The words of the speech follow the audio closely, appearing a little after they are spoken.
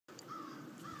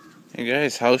Hey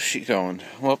guys, how's she going?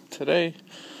 Well, today,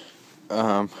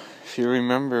 if you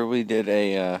remember, we did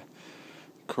a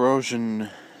corrosion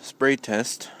spray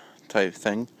test type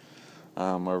thing,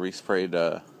 where we sprayed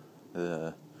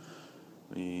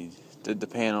we did the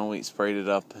panel, we sprayed it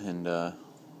up, and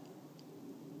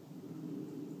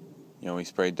we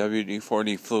sprayed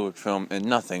WD-40 fluid film and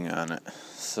nothing on it.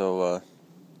 So,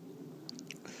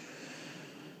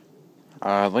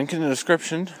 link in the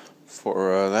description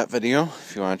for that video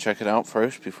if you want to check it out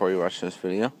first before you watch this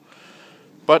video.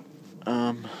 But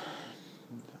I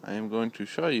am going to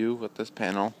show you what this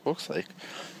panel looks like,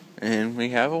 and we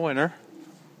have a winner.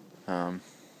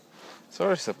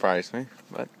 Sort of surprised me,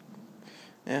 but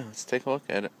yeah, let's take a look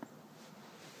at it.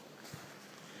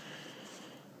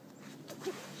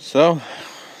 So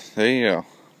there you go.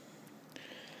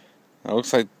 It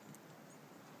looks like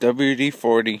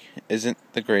WD-40 isn't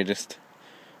the greatest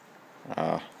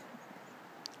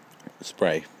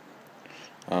spray.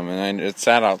 And it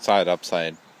sat outside,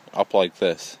 up like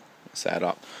this. It sat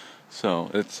up,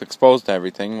 so it's exposed to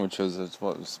everything,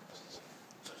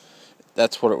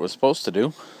 that's what it was supposed to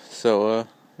do. So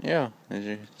yeah, as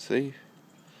you can see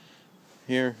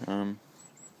here,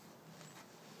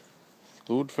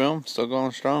 fluid film still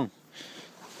going strong.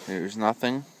 There's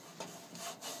nothing,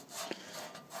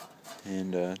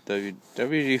 and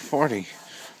WD-40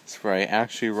 spray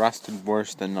actually rusted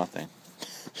worse than nothing.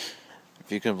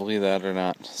 If you can believe that or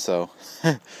not. So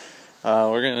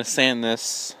we're gonna sand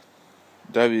this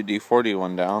WD-40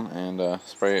 one down and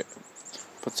spray it,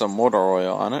 put some motor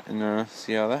oil on it, and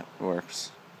see how that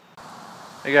works.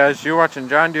 Hey guys, you're watching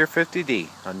John Deere 50D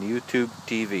on YouTube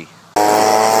TV.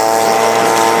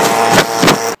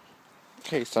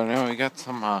 Okay, so now we got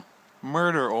some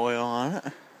murder oil on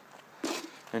it,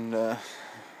 and we're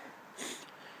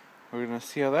gonna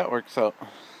see how that works out.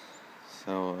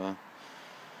 So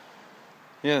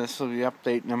yeah, this will be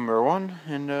update number 1,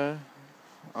 and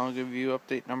I'll give you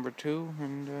update number 2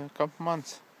 in a couple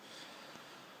months.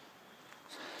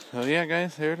 So yeah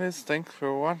guys, there it is. Thanks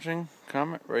for watching.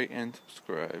 Comment, rate, and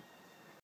subscribe.